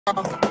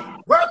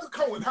Bradford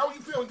Cohen, how are you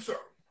feeling, sir?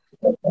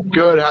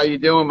 Good. How you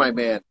doing, my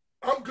man?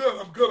 I'm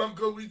good. I'm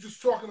good. We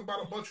just talking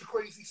about a bunch of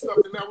crazy stuff,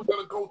 and now we're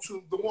gonna go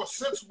to the more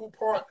sensible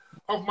part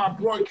of my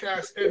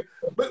broadcast.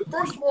 But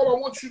first of all, I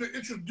want you to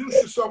introduce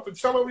yourself and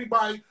tell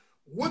everybody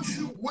what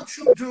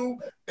you do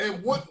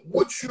and what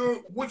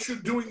you're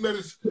doing that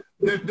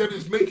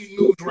is making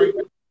news right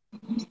now.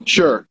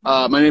 Sure.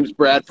 My name is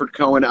Bradford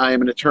Cohen. I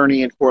am an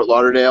attorney in Fort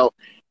Lauderdale,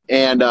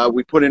 and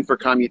we put in for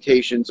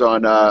commutations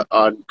on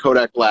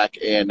Kodak Black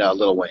and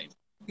Lil Wayne.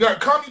 Now,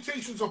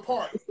 commutations are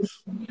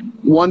pardons.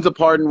 One's a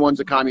pardon, one's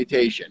a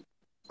commutation.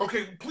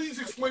 Okay, please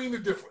explain the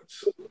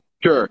difference.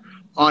 Sure.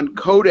 On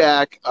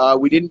Kodak,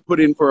 we didn't put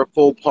in for a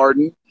full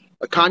pardon.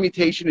 A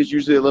commutation is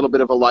usually a little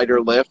bit of a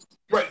lighter lift.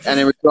 Right. And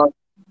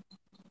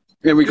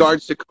in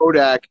regards to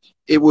Kodak,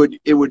 it would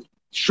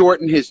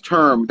shorten his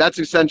term. That's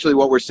essentially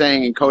what we're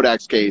saying in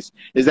Kodak's case,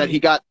 is that he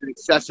got an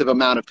excessive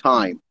amount of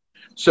time.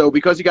 So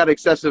because he got an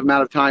excessive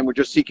amount of time, we're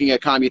just seeking a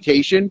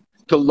commutation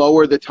to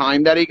lower the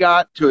time that he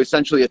got to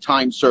essentially a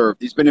time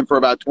served. He's been in for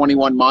about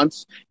 21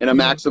 months in a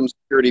maximum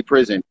security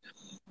prison.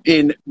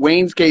 In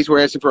Wayne's case,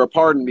 we're asking for a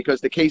pardon because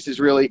the case is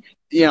really,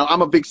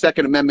 I'm a big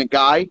Second Amendment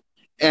guy.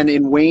 And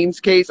in Wayne's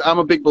case, I'm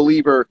a big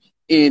believer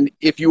in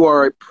if you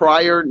are a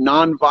prior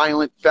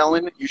nonviolent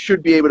felon, you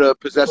should be able to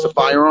possess a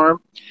firearm.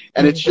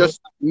 And it's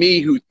just me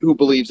who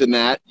believes in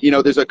that.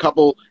 There's a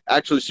couple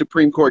actually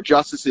Supreme Court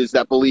justices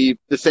that believe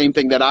the same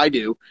thing that I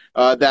do,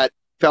 that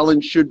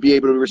felons should be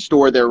able to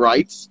restore their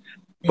rights.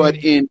 But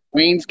in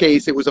Wayne's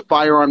case, it was a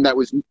firearm that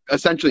was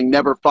essentially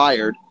never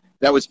fired,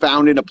 that was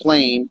found in a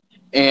plane,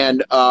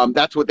 and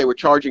that's what they were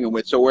charging him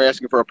with. So we're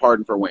asking for a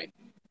pardon for Wayne.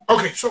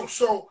 Okay,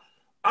 so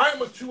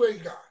I'm a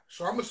 2A guy,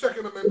 so I'm a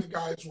Second Amendment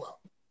guy as well.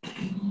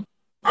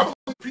 I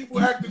believe people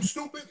acting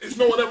stupid is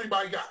knowing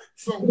everybody got it.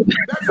 So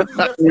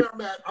that's where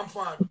I'm at. I'm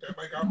fine with that.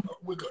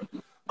 We're good.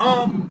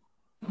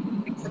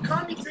 The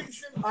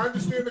commutation, I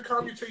understand the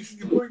commutation.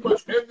 You pretty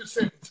much end the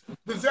sentence.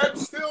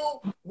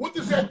 What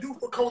does that do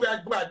for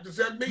Kodak Black? Does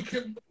that make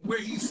him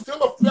where he's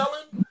still a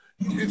felon?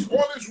 It's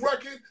on his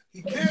record.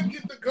 He can't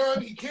get the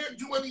gun. He can't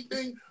do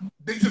anything.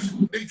 They just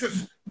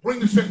bring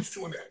the sentence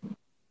to an end.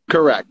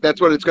 Correct. That's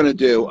what it's going to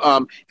do.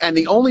 And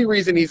the only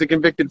reason he's a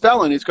convicted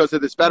felon is because of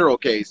this federal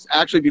case.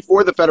 Actually,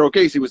 before the federal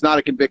case, he was not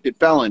a convicted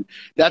felon.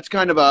 That's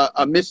kind of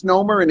a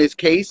misnomer in his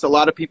case. A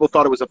lot of people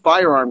thought it was a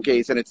firearm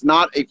case, and it's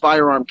not a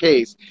firearm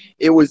case.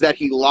 It was that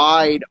he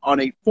lied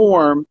on a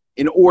form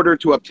in order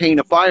to obtain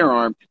a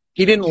firearm.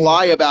 He didn't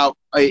lie about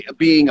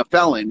being a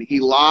felon. He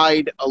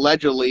lied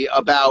allegedly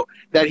about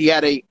that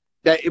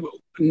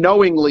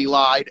knowingly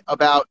lied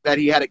about that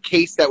he had a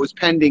case that was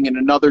pending in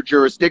another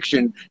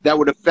jurisdiction that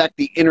would affect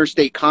the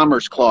Interstate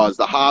Commerce Clause,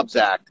 the Hobbs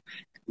Act.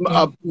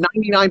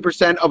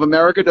 99% of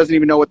America doesn't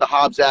even know what the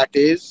Hobbs Act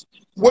is.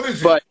 What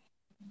is it?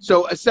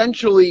 So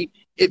essentially,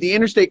 the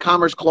Interstate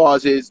Commerce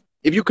Clause is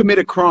if you commit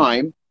a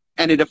crime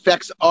and it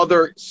affects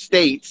other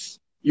states,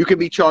 you can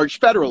be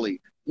charged federally.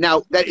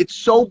 Now, that it's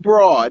so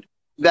broad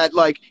that,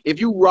 like, if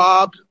you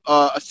robbed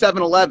a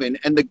 7-Eleven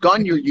and the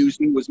gun you're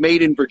using was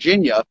made in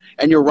Virginia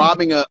and you're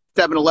robbing a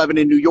 7-Eleven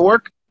in New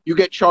York, you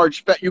can get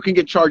charged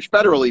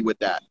federally with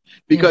that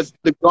because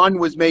the gun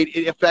was made,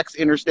 it affects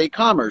interstate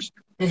commerce.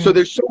 So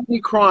there's so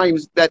many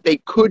crimes that they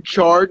could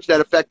charge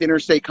that affect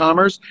interstate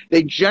commerce.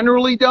 They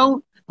generally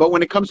don't, but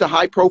when it comes to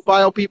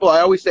high-profile people, I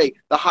always say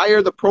the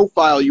higher the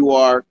profile you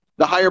are,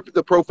 the higher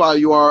the profile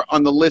you are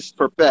on the list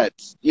for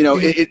feds.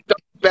 It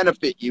doesn't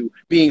benefit you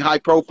being high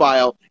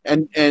profile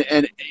and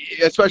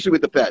especially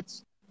with the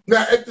feds.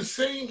 Now, at the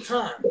same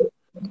time,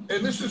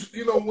 and this is,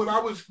 when I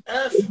was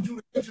asked to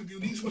do the interview,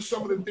 these were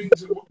some of the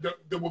things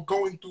that were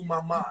going through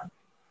my mind.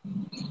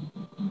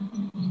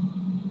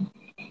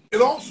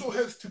 It also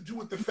has to do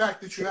with the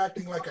fact that you're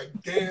acting like a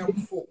damn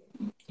fool.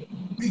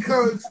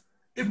 Because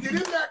if you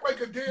didn't act like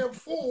a damn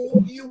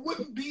fool, you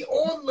wouldn't be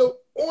on the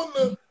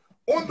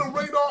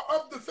radar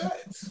of the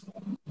feds.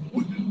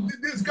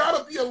 There's got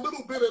to be a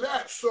little bit of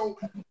that. So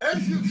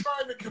as you're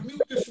trying to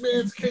commute this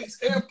man's case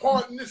and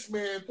pardon this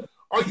man,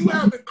 are you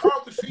having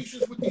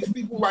conversations with these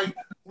people like,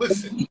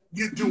 listen,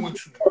 you're doing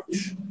too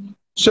much?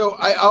 So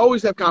I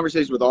always have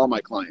conversations with all my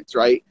clients,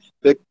 right?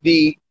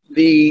 The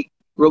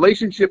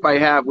relationship I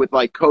have with,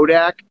 like,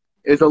 Kodak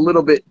is a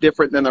little bit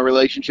different than the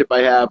relationship I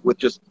have with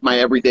just my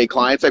everyday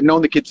clients. I've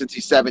known the kid since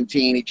he's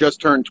 17. He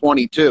just turned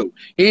 22.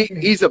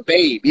 He's a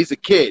babe. He's a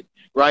kid,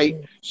 right?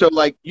 So,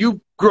 like,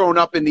 you've grown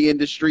up in the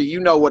industry, you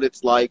know what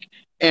it's like,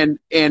 and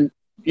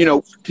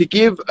to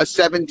give a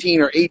 17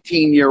 or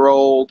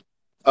 18-year-old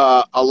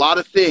a lot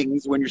of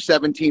things when you're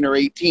 17 or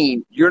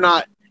 18, you're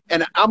not.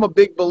 And I'm a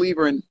big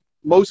believer in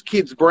most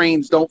kids'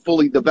 brains don't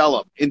fully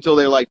develop until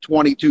they're like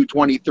 22,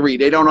 23.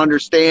 They don't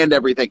understand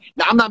everything.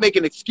 Now, I'm not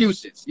making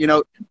excuses.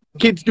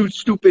 Kids do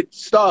stupid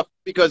stuff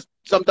because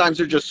sometimes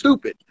they're just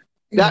stupid.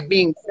 That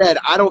being said,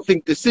 I don't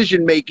think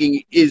decision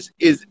making is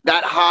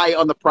that high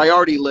on the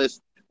priority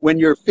list when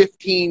you're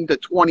 15 to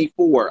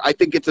 24. I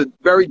think it's a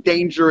very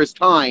dangerous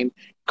time,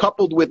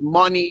 coupled with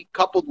money,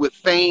 coupled with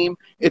fame.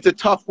 It's a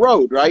tough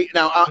road, right?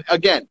 Now,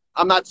 again,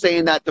 I'm not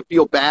saying that to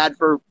feel bad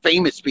for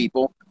famous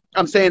people.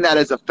 I'm saying that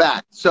as a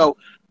fact. So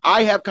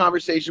I have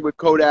conversation with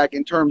Kodak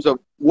in terms of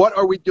what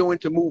are we doing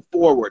to move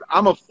forward.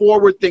 I'm a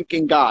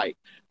forward-thinking guy.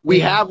 We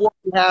have what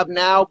we have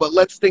now, but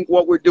let's think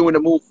what we're doing to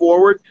move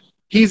forward.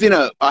 He's in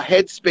a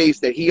headspace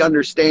that he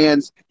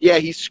understands. Yeah,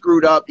 he's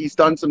screwed up. He's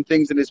done some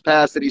things in his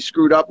past that he's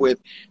screwed up with.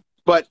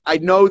 But I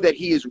know that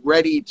he is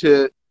ready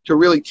to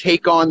really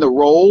take on the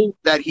role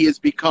that he has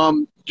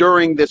become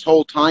during this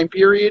whole time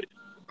period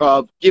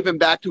of giving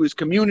back to his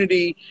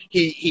community.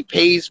 He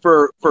pays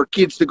for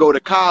kids to go to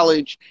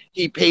college.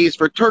 He pays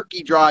for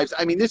turkey drives.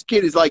 I mean, this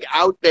kid is like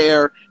out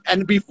there.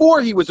 And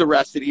before he was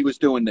arrested, he was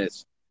doing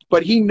this.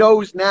 But he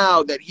knows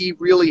now that he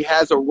really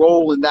has a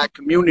role in that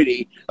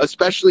community,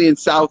 especially in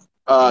South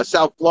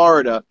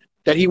Florida,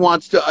 that he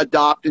wants to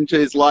adopt into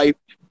his life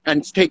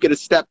and take it a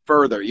step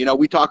further. You know,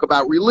 we talk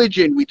about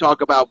religion, we talk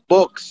about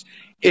books.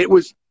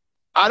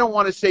 I don't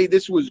want to say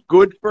this was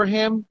good for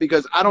him,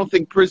 because I don't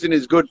think prison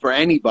is good for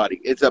anybody.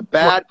 It's a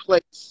bad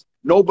place.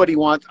 Nobody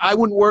wants. I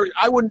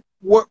wouldn't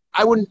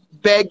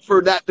beg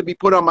for that to be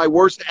put on my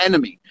worst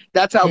enemy.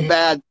 That's how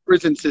bad the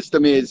prison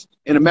system is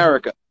in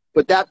America.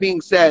 But that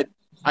being said,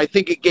 I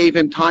think it gave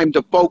him time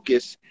to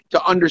focus,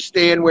 to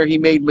understand where he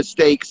made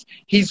mistakes.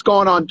 He's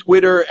gone on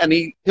Twitter and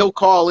he'll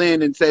call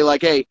in and say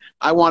like, hey,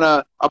 I want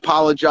to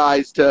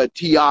apologize to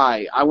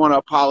T.I. I want to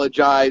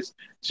apologize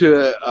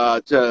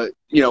to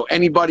you know,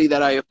 anybody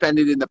that I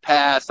offended in the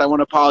past. I want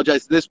to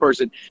apologize to this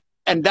person.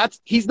 And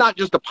he's not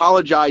just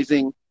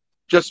apologizing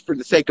just for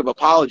the sake of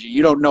apology.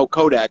 You don't know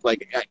Kodak.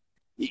 Like,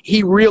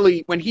 he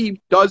really, when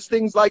he does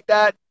things like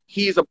that,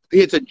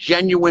 it's a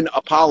genuine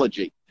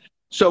apology.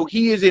 So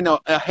he is in a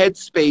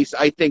headspace,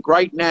 I think,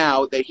 right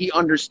now that he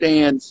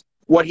understands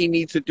what he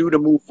needs to do to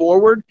move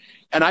forward.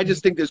 And I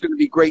just think there's going to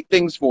be great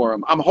things for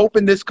him. I'm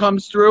hoping this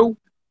comes through.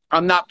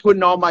 I'm not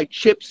putting all my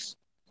chips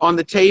on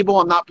the table.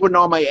 I'm not putting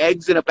all my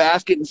eggs in a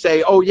basket and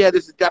say, oh, yeah,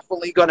 this is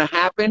definitely going to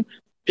happen.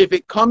 If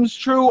it comes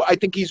true, I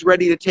think he's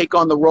ready to take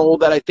on the role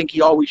that I think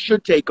he always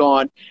should take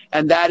on,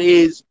 and that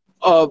is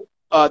of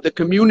the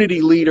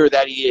community leader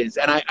that he is.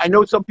 And I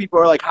know some people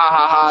are like, ha,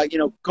 ha, ha, you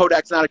know,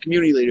 Kodak's not a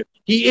community leader.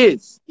 He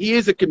is. He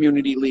is a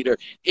community leader.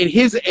 In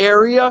his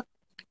area,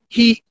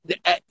 he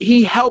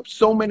helps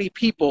so many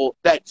people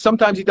that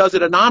sometimes he does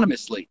it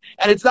anonymously.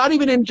 And it's not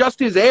even in just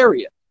his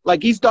area.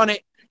 Like, he's done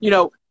it, you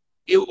know,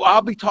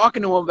 I'll be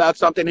talking to him about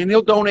something, and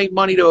he'll donate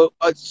money to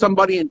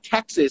somebody in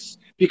Texas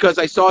because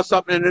I saw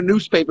something in a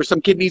newspaper. Some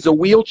kid needs a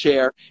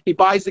wheelchair. He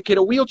buys the kid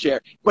a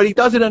wheelchair. But he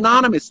does it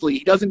anonymously.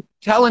 He doesn't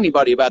tell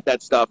anybody about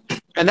that stuff.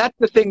 And that's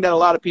the thing that a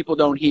lot of people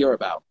don't hear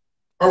about.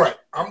 All right.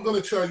 I'm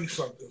going to tell you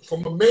something.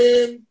 From a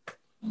man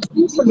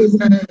who has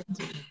had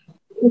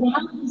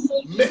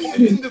many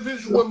an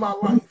individual in my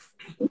life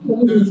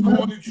that has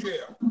gone to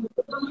jail,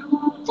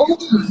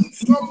 you need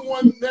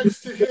someone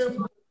next to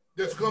him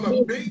that's going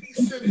to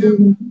babysit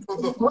him for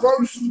the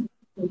first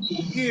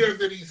year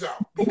that he's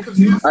out. Because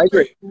here's the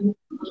thing.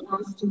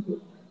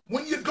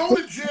 When you go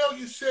to jail,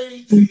 you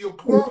say to your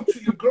girlfriend,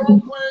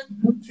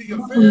 to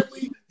your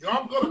family,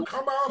 I'm going to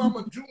come out, I'm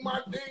going to do my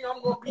thing,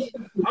 I'm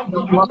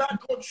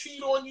not going to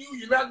cheat on you,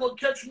 you're not going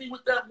to catch me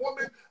with that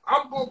woman,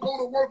 I'm going to go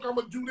to work, I'm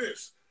going to do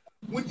this.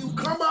 When you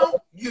come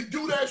out, you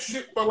do that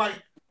shit for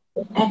like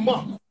a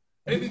month,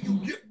 and then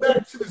you get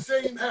back to the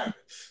same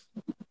habits.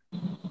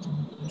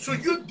 So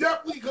you're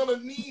definitely going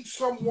to need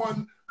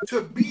someone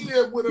to be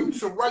there with him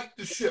to right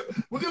the ship.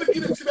 We're going to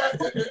get into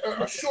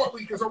that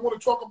shortly, because I want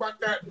to talk about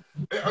that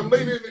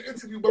later in the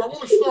interview, but I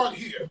want to start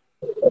here.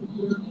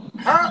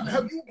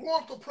 Have you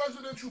gone for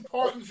presidential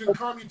pardons and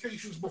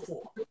commutations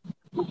before?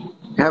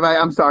 Have I?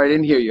 I'm sorry, I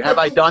didn't hear you. Have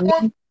you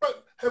gone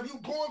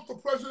for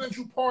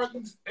presidential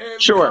pardons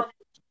and sure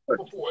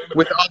before?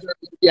 With other,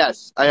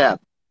 yes, I have.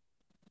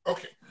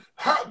 Okay.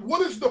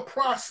 What is the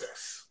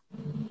process?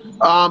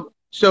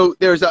 So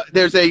there's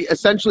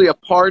essentially a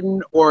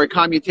pardon or a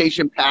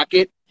commutation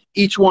packet.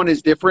 Each one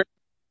is different.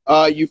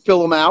 You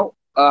fill them out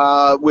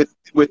with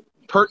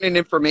pertinent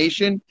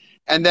information,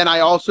 and then I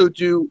also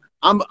do.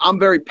 I'm a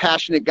very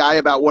passionate guy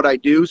about what I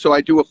do, so I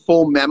do a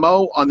full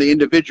memo on the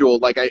individual.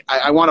 Like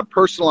I want to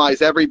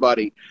personalize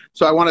everybody.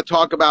 So I want to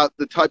talk about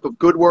the type of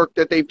good work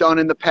that they've done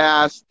in the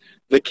past,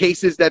 the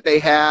cases that they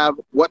have,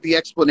 what the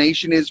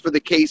explanation is for the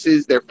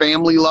cases, their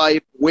family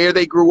life, where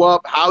they grew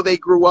up, how they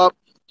grew up.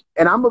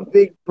 And I'm a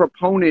big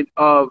proponent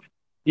of,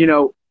 you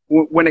know,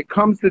 when it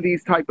comes to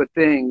these type of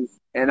things,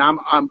 and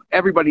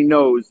everybody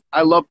knows,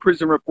 I love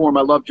prison reform.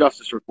 I love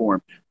justice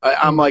reform.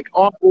 I'm like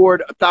on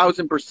board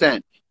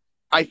 1,000%.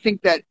 I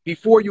think that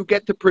before you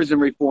get to prison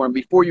reform,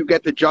 before you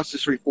get to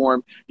justice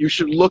reform, you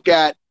should look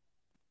at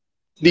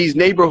these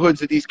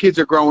neighborhoods that these kids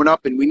are growing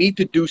up in. We need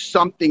to do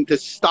something to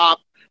stop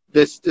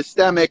the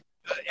systemic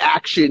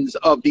actions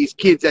of these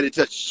kids, that it's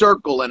a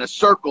circle and a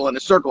circle and a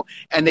circle,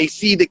 and they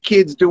see the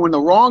kids doing the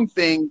wrong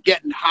thing,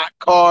 getting hot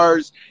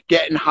cars,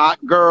 getting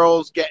hot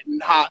girls, getting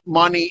hot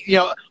money, you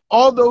know,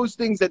 all those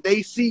things that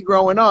they see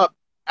growing up,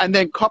 and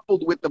then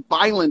coupled with the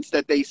violence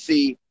that they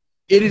see,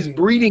 it is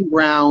breeding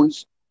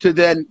grounds to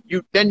then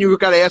you've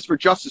got to ask for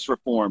justice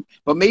reform.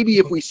 But maybe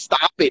if we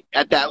stop it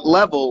at that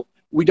level,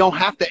 we don't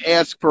have to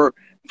ask for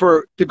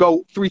to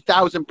go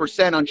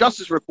 3,000% on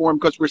justice reform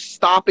because we're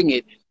stopping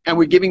it and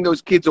we're giving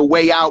those kids a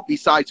way out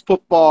besides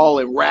football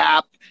and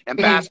rap and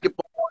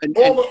basketball and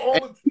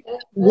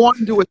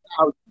one to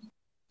 1,000.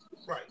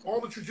 Right, all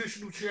the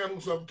traditional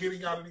channels of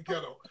getting out of the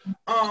ghetto.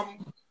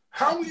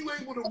 How were you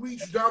able to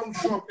reach Donald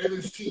Trump and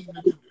his team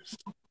to do this?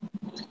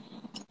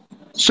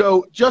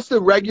 So just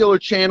the regular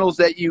channels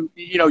that you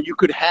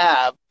could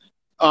have.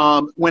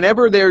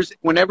 Whenever there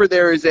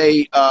is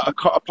a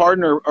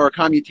pardon or a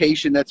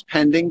commutation that's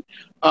pending,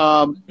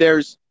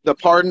 there's the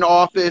pardon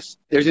office.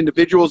 There's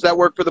individuals that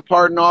work for the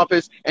pardon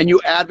office, and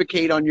you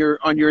advocate on your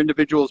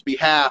individual's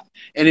behalf.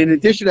 And in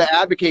addition to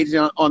advocating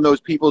on those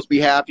people's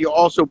behalf, you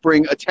also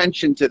bring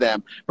attention to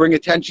them, bring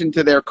attention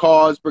to their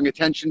cause, bring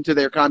attention to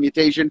their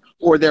commutation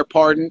or their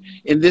pardon.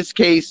 In this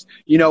case,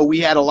 we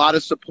had a lot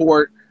of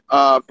support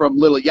from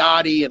Lil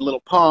Yachty and Lil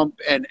Pump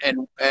and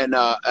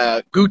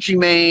Gucci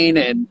Mane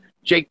and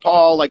Jake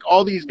Paul, like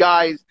all these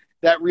guys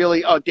that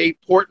really, Dave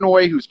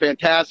Portnoy, who's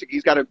fantastic.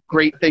 He's got a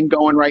great thing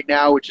going right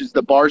now, which is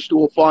the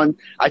Barstool Fund.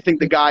 I think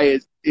the guy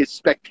is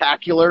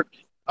spectacular.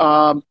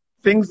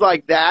 Things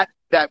like that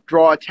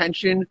draw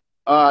attention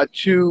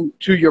to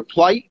your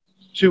plight,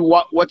 to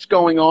what's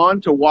going on,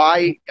 to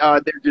why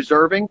they're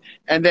deserving.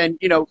 And then,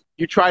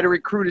 you try to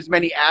recruit as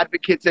many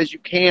advocates as you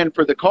can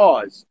for the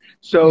cause.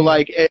 So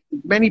like as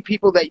many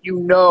people that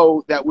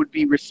that would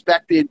be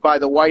respected by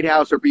the White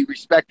House or be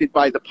respected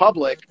by the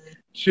public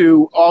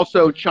to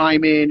also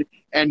chime in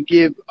and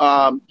give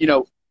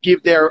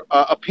their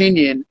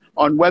opinion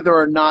on whether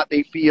or not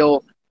they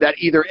feel that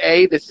either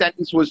A, the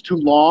sentence was too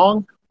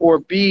long, or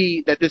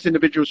B, that this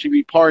individual should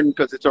be pardoned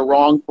because it's a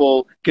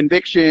wrongful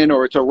conviction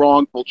or it's a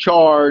wrongful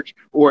charge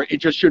or it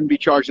just shouldn't be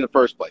charged in the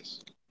first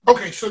place.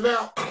 Okay, so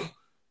now,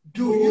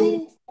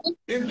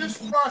 in this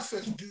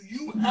process, do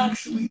you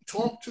actually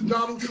talk to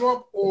Donald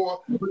Trump,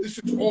 or this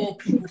is all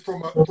people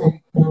from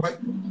like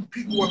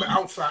people on the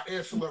outside,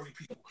 ancillary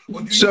people?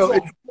 Or do you talk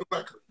to him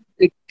directly?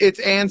 It's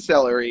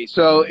ancillary.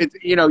 So it's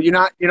you're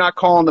not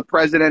calling the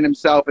president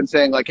himself and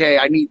saying like, hey,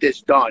 I need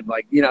this done.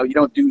 Like you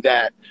don't do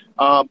that.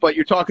 But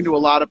you're talking to a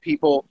lot of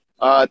people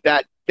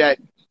that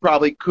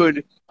probably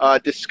could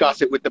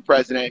discuss it with the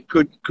president,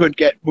 could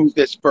move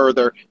this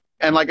further.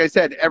 And like I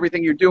said,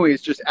 everything you're doing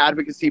is just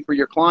advocacy for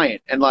your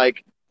client. And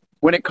like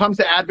when it comes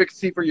to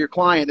advocacy for your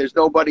client, there's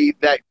nobody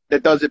that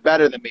does it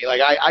better than me.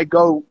 Like I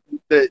go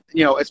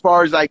as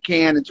far as I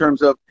can in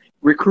terms of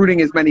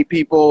recruiting as many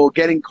people,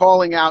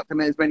 calling out to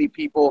as many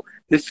people,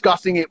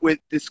 discussing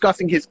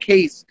his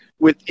case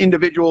with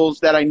individuals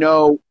that I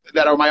know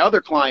that are my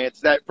other clients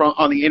that from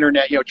on the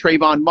internet,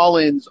 Trayvon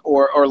Mullins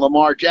or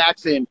Lamar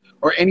Jackson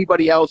or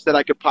anybody else that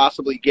I could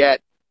possibly get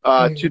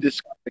to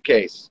discuss the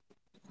case.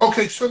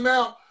 Okay, so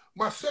now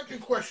my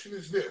second question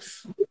is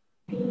this.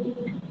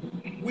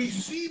 We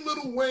see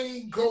Lil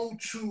Wayne go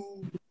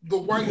to the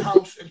White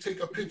House and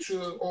take a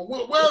picture, or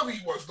wherever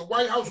he was, the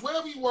White House,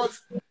 wherever he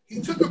was, he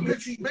took a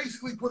picture, he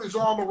basically put his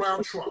arm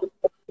around Trump.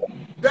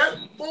 That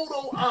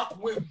photo op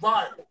went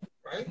viral,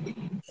 right?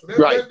 So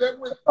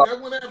that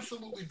went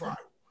absolutely viral.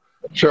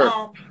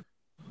 Sure.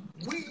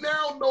 We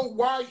now know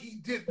why he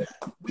did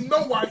that. We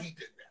know why he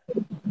did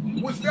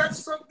that. Was that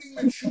something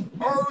that you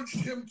urged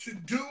him to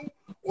do,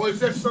 or is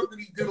that something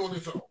he did on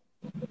his own?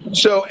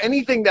 So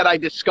anything that I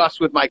discuss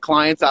with my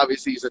clients,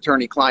 obviously is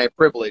attorney-client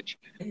privilege.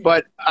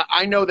 But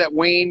I know that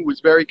Wayne was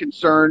very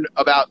concerned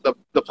about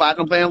the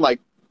Platinum Plan, like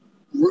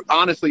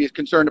honestly is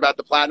concerned about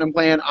the Platinum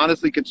Plan,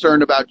 honestly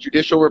concerned about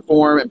judicial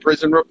reform and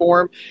prison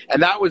reform.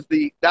 And that was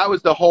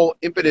the whole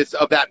impetus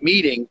of that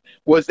meeting,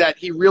 was that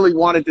he really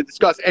wanted to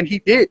discuss, and he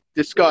did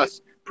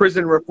discuss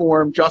prison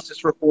reform,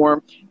 justice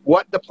reform,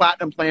 what the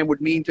Platinum Plan would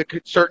mean to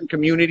certain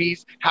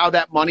communities, how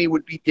that money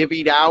would be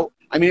divvied out.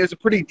 I mean, it was a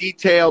pretty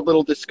detailed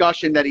little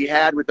discussion that he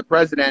had with the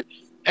president,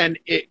 and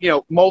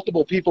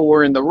multiple people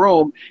were in the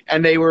room,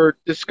 and they were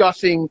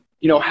discussing,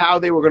 how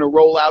they were going to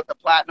roll out the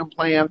Platinum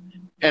Plan,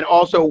 and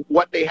also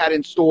what they had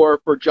in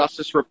store for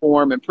justice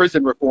reform and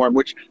prison reform.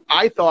 Which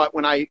I thought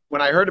when I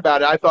heard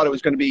about it, I thought it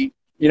was going to be,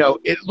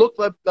 it looked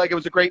like it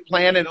was a great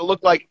plan, and it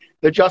looked like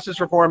the justice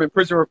reform and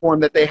prison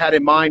reform that they had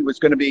in mind was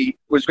going to be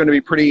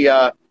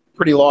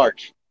pretty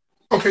large.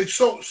 Okay,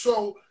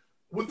 so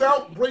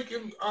without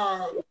breaking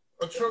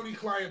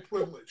attorney-client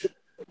privilege,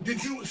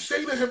 did you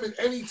say to him at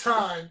any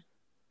time,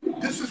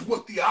 this is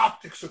what the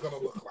optics are going to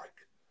look like?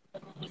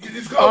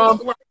 It's going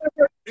to look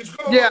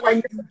like, look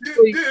like you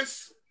did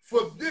this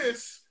for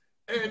this,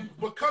 and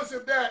because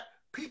of that,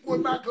 people are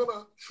not going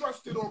to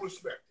trust it or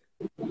respect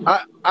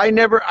it. I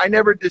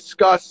never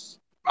discuss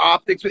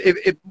optics.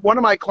 If one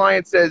of my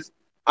clients says,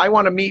 I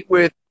want to meet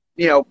with,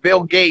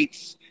 Bill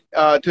Gates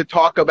to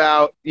talk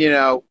about,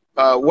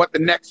 what the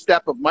next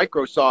step of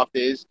Microsoft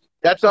is,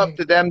 that's up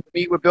to them to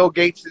meet with Bill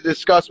Gates to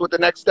discuss what the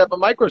next step of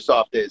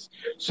Microsoft is.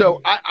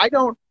 So I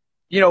don't,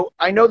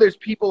 I know there's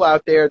people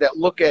out there that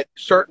look at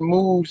certain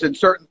moves and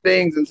certain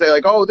things and say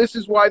like, oh, this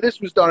is why this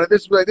was done, or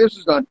this is why this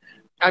was done.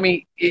 I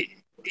mean,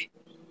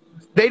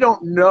 they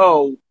don't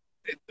know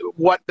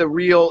what the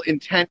real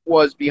intent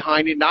was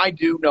behind it. And I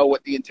do know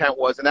what the intent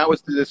was, and that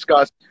was to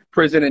discuss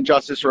prison and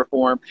justice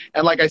reform.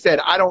 And like I said,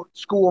 I don't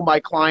school my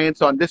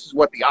clients on this is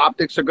what the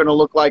optics are going to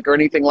look like or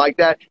anything like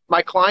that.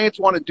 My clients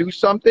want to do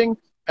something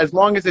as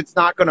long as it's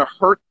not going to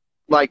hurt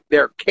like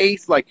their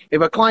case. Like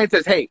if a client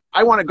says, hey,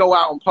 I want to go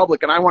out in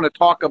public and I want to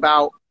talk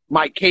about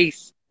my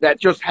case that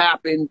just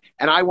happened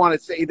and I want to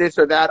say this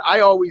or that,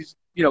 I always,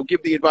 you know,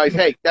 give the advice,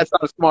 hey, that's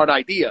not a smart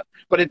idea.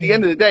 But at the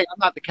end of the day, I'm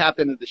not the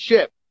captain of the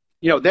ship.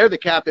 You know, they're the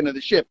captain of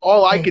the ship.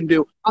 All I can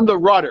do, I'm the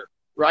rudder,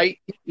 right?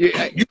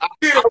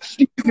 I'll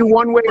steer you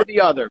one way or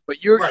the other,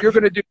 but you're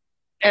going to do.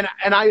 And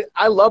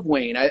I love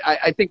Wayne.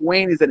 I think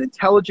Wayne is an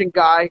intelligent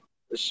guy,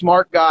 a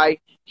smart guy.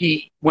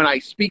 When I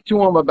speak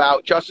to him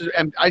about justice,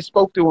 and I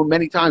spoke to him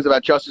many times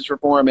about justice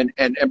reform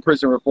and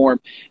prison reform,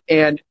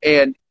 and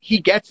he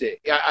gets it.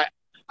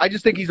 I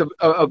just think he's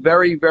a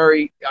very,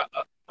 very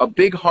a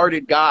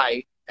big-hearted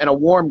guy and a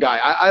warm guy.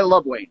 I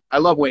love Wayne. I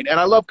love Wayne.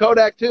 And I love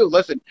Kodak, too.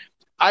 Listen,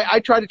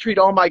 I try to treat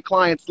all my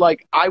clients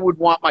like I would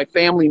want my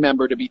family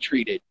member to be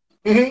treated.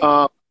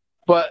 Mm-hmm.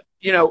 But,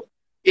 you know,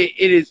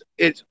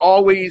 it's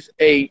always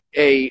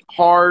a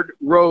hard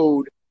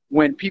road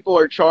when people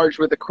are charged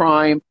with a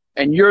crime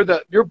and you're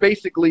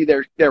basically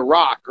their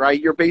rock, right?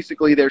 You're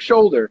basically their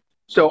shoulder.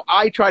 So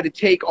I try to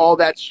take all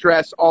that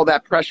stress, all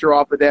that pressure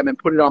off of them and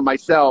put it on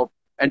myself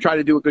and try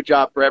to do a good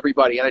job for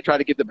everybody. And I try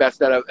to give the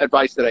best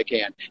advice that I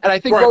can. And I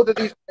think both of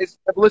these guys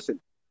have listened.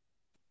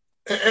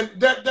 And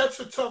that's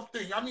a tough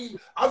thing. I mean,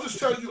 I'll just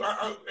tell you,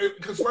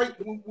 because like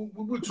when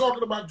we were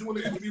talking about doing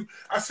the interview,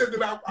 I said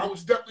that I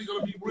was definitely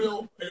going to be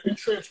real and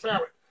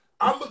transparent.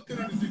 I looked at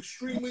it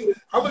as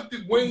I looked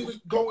at Wayne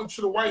going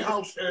to the White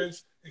House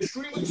as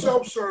extremely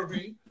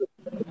self-serving,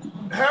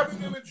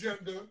 having an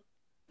agenda,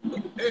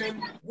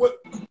 and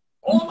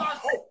all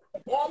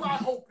I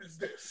hope is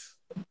this,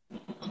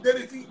 that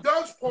if he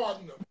does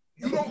pardon them,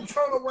 you don't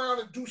turn around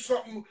and do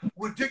something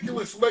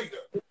ridiculous later.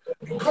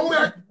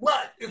 Kodak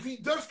Black, if he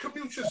does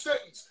commute your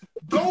sentence,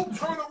 don't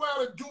turn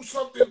around and do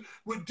something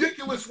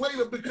ridiculous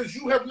later because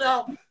you have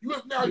now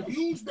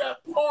used that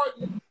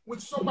pardon when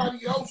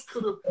somebody else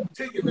could have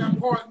taken that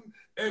pardon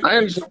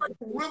and somebody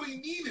really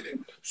needed it.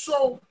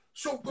 So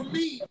for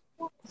me,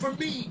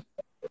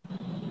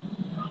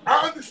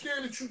 I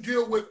understand that you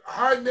deal with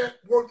high net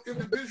worth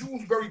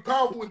individuals, very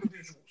powerful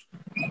individuals.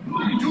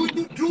 Do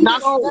you do not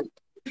this? Always.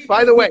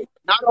 By the way,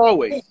 not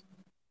always.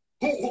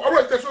 All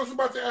right, that's what I was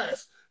about to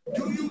ask.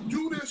 Do you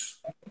do this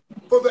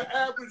for the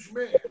average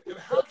man? And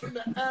how can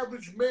the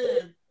average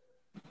man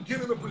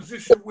get in a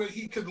position where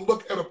he could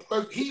look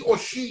at he or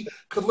she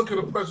could look at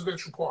a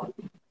presidential pardon?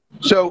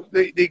 So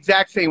the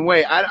exact same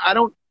way.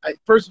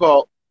 First of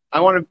all, I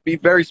want to be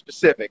very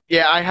specific.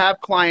 Yeah, I have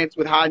clients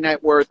with high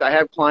net worth. I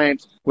have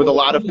clients with a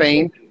lot of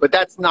fame, but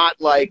that's not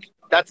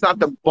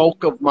the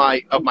bulk of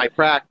my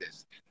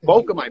practice.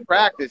 Bulk of my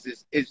practice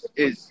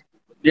is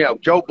you know,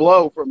 Joe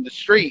Blow from the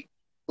street.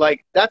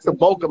 Like, that's the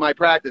bulk of my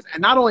practice.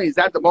 And not only is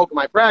that the bulk of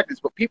my practice,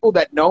 but people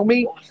that know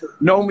me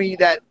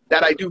that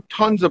I do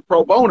tons of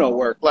pro bono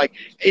work. Like,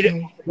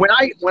 when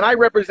I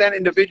represent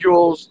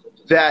individuals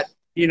that,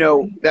 you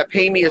know, that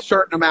pay me a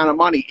certain amount of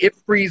money, it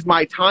frees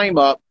my time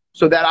up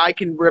so that I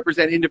can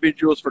represent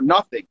individuals for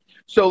nothing.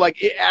 So,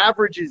 like, it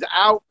averages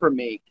out for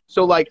me.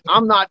 So, like,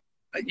 I'm not,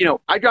 you know,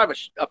 I drive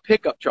a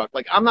pickup truck.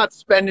 Like, I'm not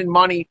spending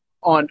money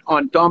on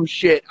dumb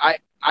shit.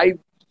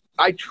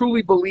 I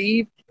truly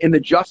believe in the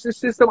justice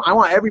system. I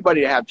want everybody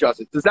to have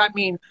justice. Does that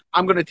mean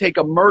I'm going to take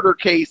a murder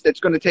case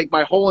that's going to take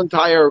my whole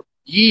entire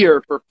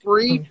year for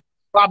free?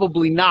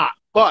 Probably not.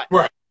 But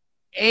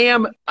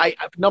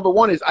number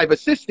one is I've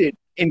assisted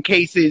in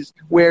cases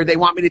where they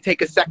want me to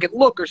take a second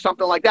look or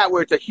something like that,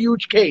 where it's a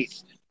huge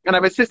case. And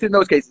I've assisted in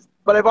those cases.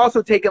 But I've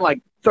also taken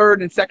like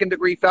third and second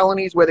degree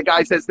felonies where the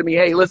guy says to me,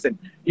 hey, listen,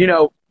 you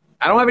know,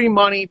 I don't have any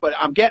money, but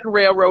I'm getting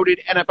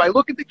railroaded. And if I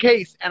look at the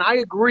case and I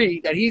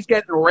agree that he's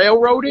getting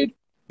railroaded,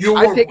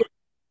 I take it.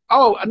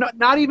 Oh,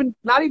 not even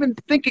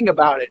thinking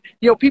about it.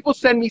 You know, people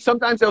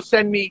sometimes they'll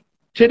send me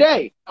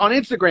today on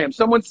Instagram,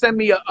 someone send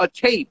me a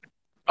tape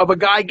of a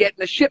guy getting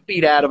the shit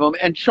beat out of him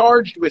and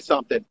charged with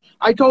something.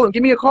 I told him,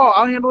 give me a call.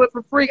 I'll handle it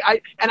for free.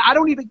 And I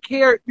don't even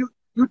care.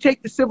 You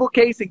take the civil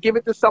case and give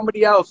it to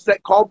somebody else.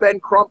 Call Ben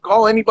Crump,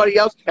 call anybody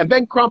else. And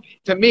Ben Crump,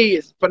 to me,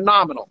 is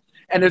phenomenal.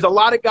 And there's a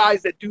lot of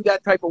guys that do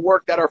that type of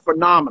work that are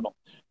phenomenal.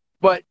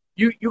 But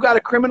you got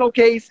a criminal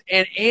case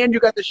and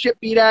you got the shit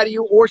beat out of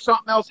you or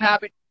something else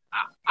happened.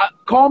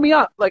 Call me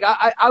up. Like,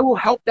 I will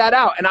help that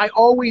out. And I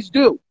always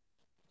do.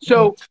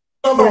 So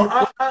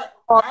I'm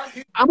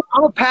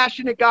a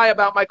passionate guy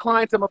about my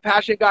clients. I'm a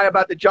passionate guy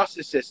about the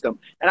justice system.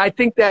 And I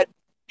think that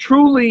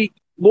truly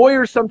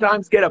lawyers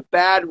sometimes get a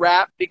bad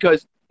rap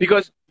because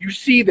you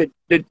see the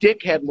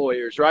dickhead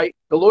lawyers, right?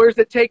 The lawyers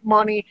that take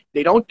money,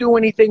 they don't do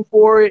anything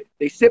for it.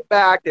 They sit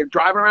back, they're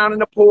driving around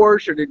in a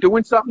Porsche, or they're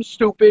doing something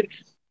stupid.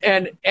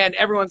 And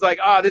everyone's like,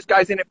 oh, this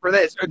guy's in it for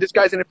this, or this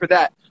guy's in it for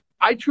that.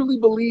 I truly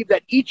believe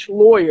that each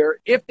lawyer,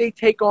 if they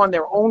take on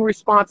their own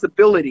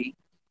responsibility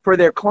for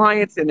their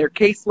clients and their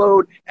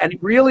caseload and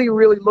really,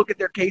 really look at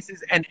their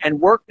cases and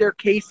work their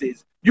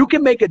cases you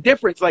can make a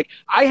difference. Like,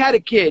 I had a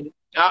kid,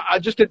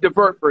 just to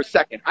divert for a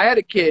second, I had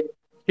a kid,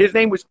 his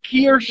name was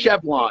Kier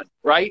Chevlon,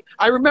 right?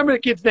 I remember the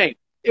kid's name.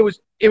 It was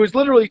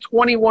literally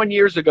 21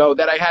 years ago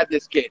that I had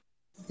this kid.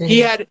 He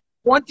had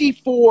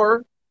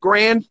 24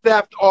 grand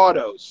theft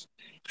autos.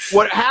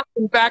 What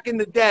happened back in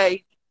the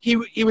day, he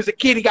was a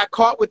kid, he got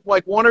caught with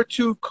like 1 or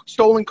 2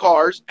 stolen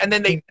cars, and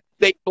then they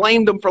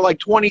blamed him for like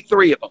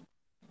 23 of them.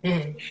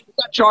 He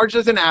got charged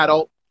as an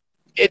adult.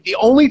 The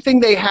only thing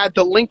they had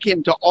to link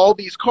him to all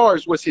these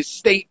cars was his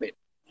statement.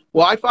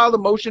 Well, I filed a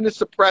motion to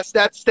suppress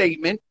that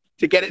statement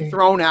to get it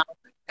thrown out.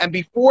 And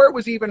before it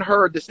was even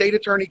heard, the state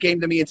attorney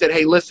came to me and said,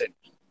 hey, listen,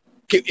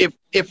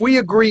 if we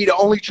agree to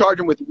only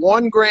charge him with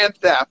 1 grand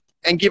theft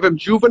and give him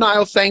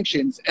juvenile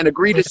sanctions and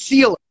agree to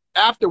seal it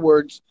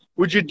afterwards,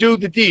 would you do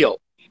the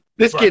deal?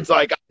 This kid's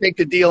like, I'll take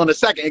the deal in a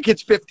second. The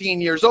kid's 15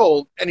 years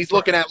old, and he's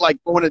looking at,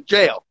 like, going to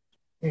jail.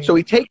 So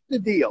he takes the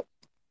deal.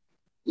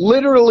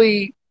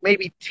 Literally,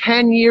 maybe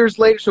 10 years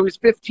later, so he's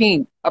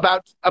 15.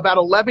 About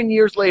 11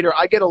 years later,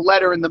 I get a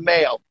letter in the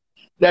mail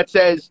that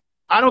says,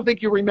 I don't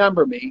think you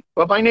remember me,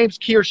 but my name's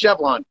Kier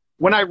Chevlon.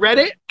 When I read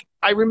it,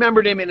 I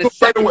remembered him in a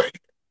second.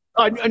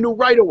 I knew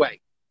right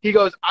away. He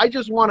goes, I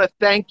just want to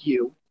thank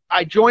you.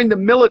 I joined the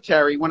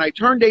military when I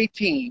turned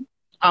 18.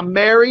 I'm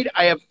married.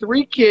 I have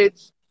 3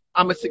 kids.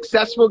 I'm a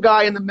successful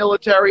guy in the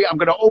military. I'm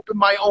going to open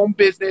my own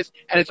business,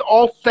 and it's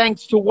all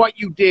thanks to what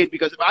you did,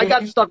 because if I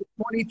got stuck with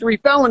 23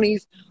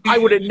 felonies, I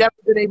would have never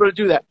been able to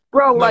do that.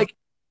 Bro, like,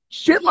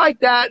 shit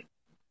like that,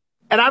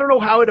 and I don't know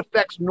how it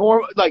affects I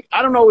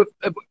don't know if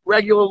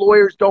regular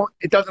lawyers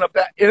it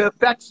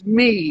affects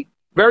me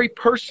very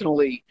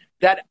personally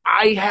that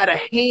I had a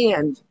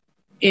hand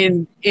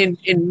in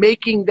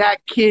making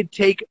that kid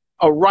take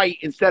a right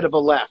instead of a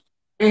left.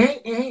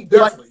 Definitely.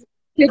 Like,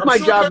 take my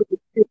job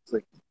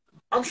seriously.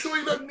 I'm sure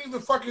he doesn't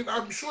even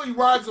I'm sure he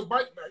rides a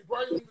bike now. He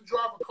probably doesn't even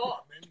drive a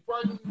car, man. He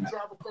probably doesn't even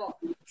drive a car.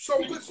 So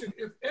listen,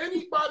 if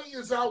anybody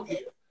is out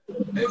here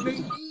and they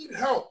need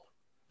help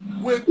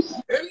with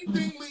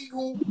anything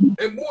legal,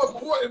 and more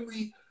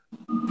importantly,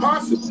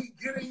 possibly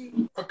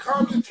getting a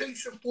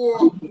commutation for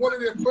one of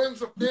their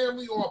friends or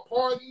family or a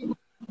pardon,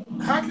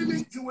 how can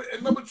they do it?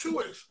 And number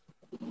 2 is,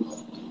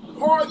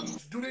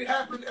 pardons, do they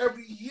happen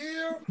every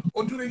year,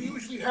 or do they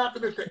usually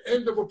happen at the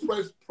end of a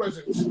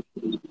presidency?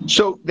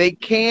 So they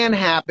can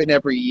happen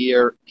every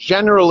year.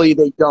 Generally,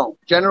 they don't.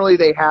 Generally,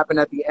 they happen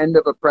at the end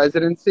of a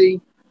presidency.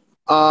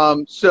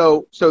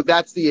 So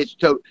that's the issue.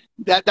 So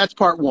that's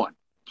part 1.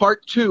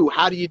 Part 2,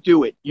 how do you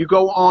do it? You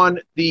go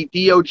on the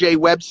DOJ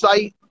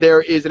website.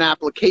 There is an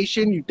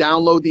application. You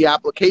download the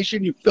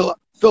application. You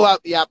fill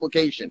out the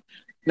application.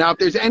 Now, if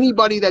there's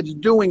anybody that's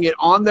doing it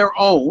on their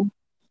own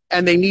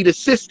and they need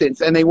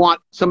assistance and they want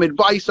some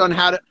advice on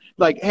how to,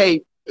 like,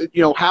 hey,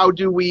 you know, how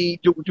do we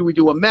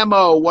do a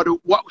memo? What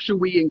should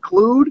we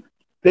include?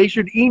 They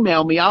should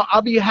email me.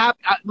 I'll be happy.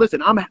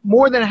 Listen, I'm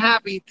more than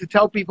happy to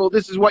tell people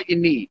this is what you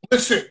need.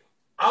 Listen,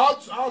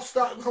 I'll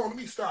stop. Hold on, let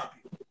me stop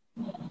you.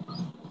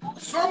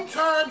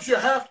 Sometimes you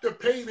have to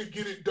pay to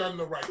get it done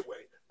the right way.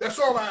 That's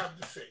all I have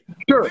to say.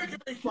 Sure. Where can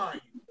they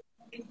find you?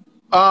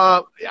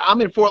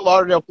 I'm in Fort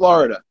Lauderdale,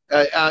 Florida.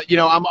 You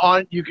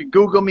know, you can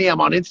Google me.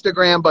 I'm on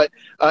Instagram, but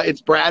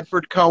it's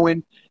Bradford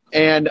Cohen.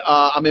 And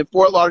I'm in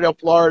Fort Lauderdale,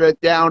 Florida,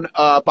 down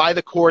by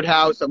the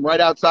courthouse. I'm right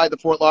outside the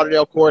Fort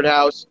Lauderdale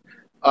courthouse.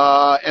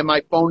 And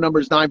my phone number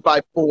is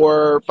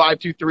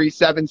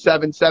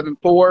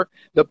 954-523-7774.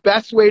 The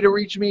best way to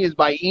reach me is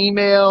by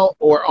email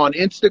or on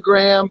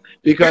Instagram,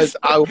 because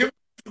Give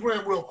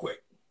Instagram real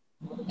quick.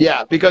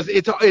 Yeah, because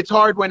it's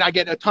hard when I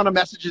get a ton of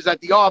messages at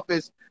the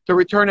office to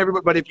return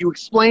everybody. But if you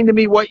explain to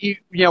me what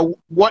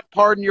what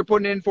pardon you're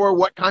putting in for,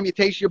 what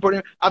commutation you're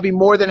putting in, I'll be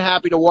more than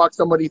happy to walk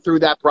somebody through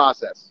that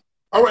process.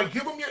 All right,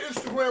 give them your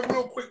Instagram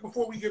real quick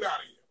before we get out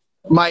of here.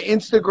 My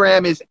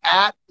Instagram is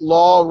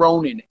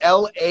 @LawRonin,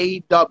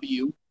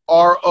 LAWRON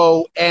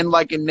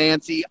like in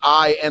Nancy,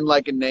 IN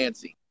like in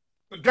Nancy.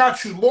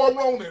 Got you, Law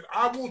Ronin.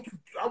 I will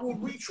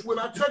reach when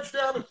I touch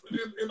down in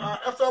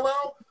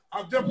FLL.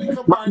 I'll definitely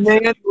come by.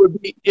 Man,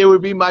 it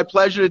would be my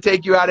pleasure to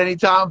take you out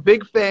anytime.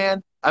 Big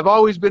fan. I've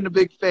always been a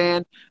big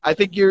fan. I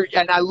think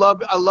I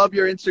love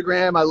your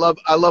Instagram. I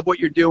love what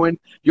you're doing.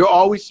 You're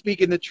always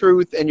speaking the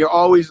truth, and you're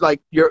always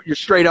like you're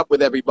straight up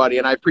with everybody,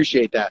 and I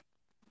appreciate that.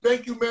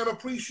 Thank you, man.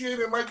 Appreciate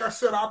it. Like I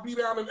said, I'll be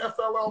down in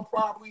FLL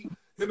probably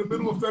in the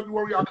middle of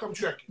February. I'll come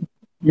check you.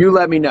 You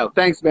let me know.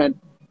 Thanks, man.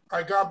 All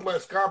right, God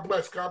bless. God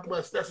bless. God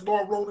bless. That's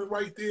Law Ronin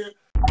right there.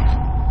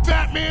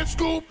 Fat Man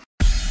Scoop.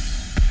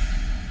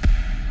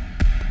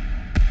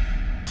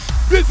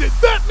 Visit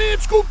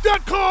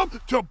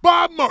fatmanscoop.com to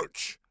buy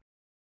merch.